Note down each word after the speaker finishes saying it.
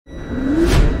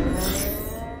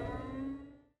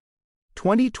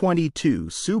2022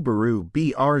 Subaru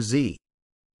BRZ.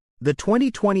 The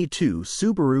 2022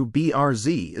 Subaru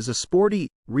BRZ is a sporty,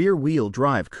 rear-wheel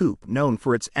drive coupe known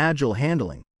for its agile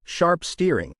handling, sharp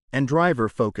steering, and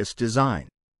driver-focused design.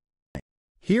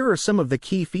 Here are some of the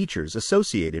key features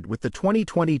associated with the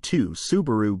 2022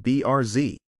 Subaru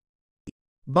BRZ.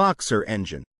 Boxer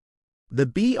engine. The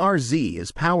BRZ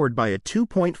is powered by a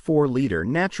 2.4-liter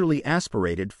naturally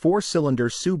aspirated four-cylinder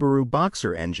Subaru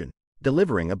Boxer engine,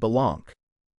 delivering a Belonk.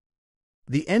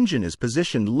 The engine is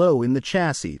positioned low in the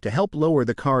chassis to help lower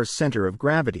the car's center of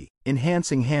gravity,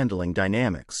 enhancing handling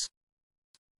dynamics.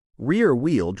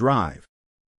 Rear-wheel drive.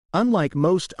 Unlike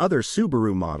most other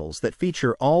Subaru models that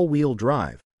feature all-wheel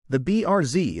drive, the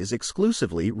BRZ is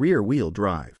exclusively rear-wheel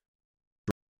drive.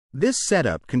 This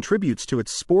setup contributes to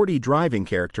its sporty driving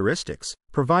characteristics,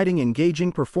 providing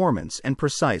engaging performance and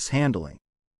precise handling.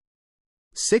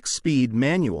 6-speed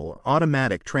manual or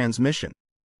automatic transmission.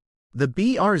 The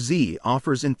BRZ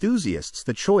offers enthusiasts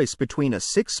the choice between a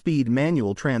 6-speed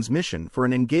manual transmission for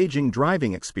an engaging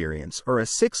driving experience or a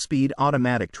 6-speed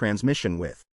automatic transmission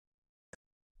with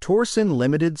Torsen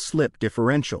limited slip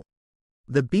differential.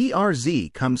 The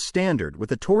BRZ comes standard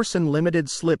with a Torsen limited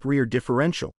slip rear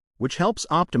differential, which helps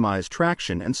optimize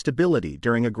traction and stability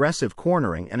during aggressive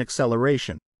cornering and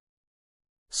acceleration.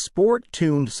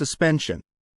 Sport-tuned suspension.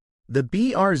 The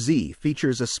BRZ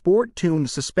features a sport-tuned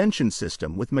suspension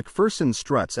system with McPherson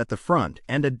struts at the front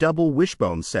and a double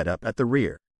wishbone setup at the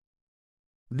rear.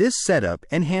 This setup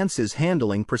enhances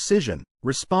handling precision,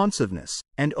 responsiveness,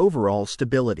 and overall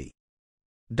stability.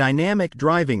 Dynamic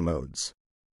driving modes.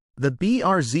 The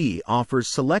BRZ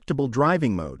offers selectable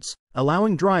driving modes,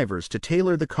 allowing drivers to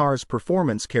tailor the car's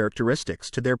performance characteristics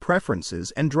to their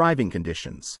preferences and driving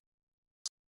conditions.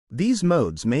 These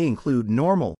modes may include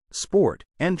normal, sport,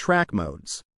 and track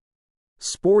modes.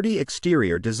 Sporty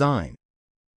exterior design.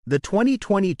 The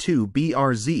 2022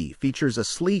 BRZ features a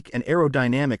sleek and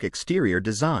aerodynamic exterior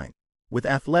design, with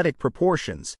athletic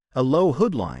proportions, a low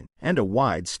hoodline, and a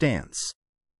wide stance.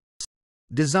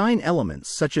 Design elements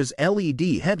such as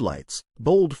LED headlights,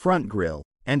 bold front grille,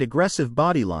 and aggressive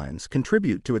body lines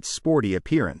contribute to its sporty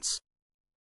appearance.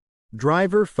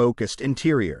 Driver-focused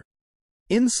interior.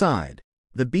 Inside,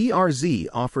 the BRZ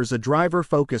offers a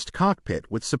driver-focused cockpit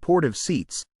with supportive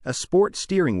seats, a sport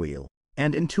steering wheel,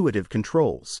 and intuitive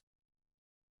controls.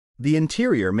 The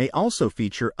interior may also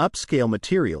feature upscale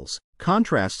materials,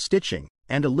 contrast stitching,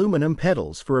 and aluminum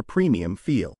pedals for a premium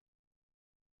feel.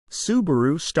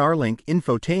 Subaru Starlink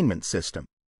infotainment system.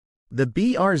 The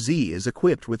BRZ is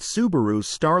equipped with Subaru's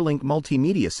Starlink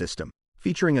multimedia system,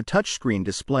 featuring a touchscreen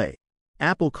display,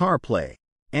 Apple CarPlay,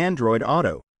 Android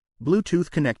Auto, Bluetooth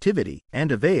connectivity,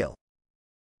 and Avail.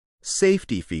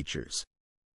 Safety features.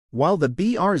 While the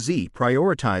BRZ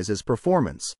prioritizes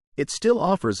performance, it still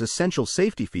offers essential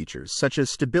safety features such as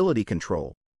stability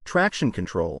control, traction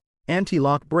control,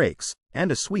 anti-lock brakes,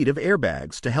 and a suite of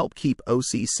airbags to help keep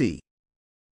OCC.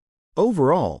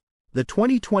 Overall, the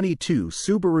 2022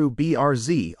 Subaru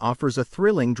BRZ offers a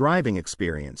thrilling driving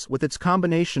experience with its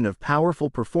combination of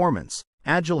powerful performance,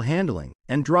 agile handling,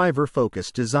 and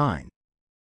driver-focused design.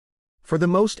 For the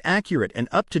most accurate and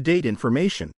up-to-date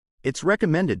information, it's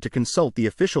recommended to consult the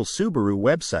official Subaru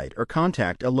website or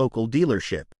contact a local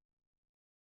dealership.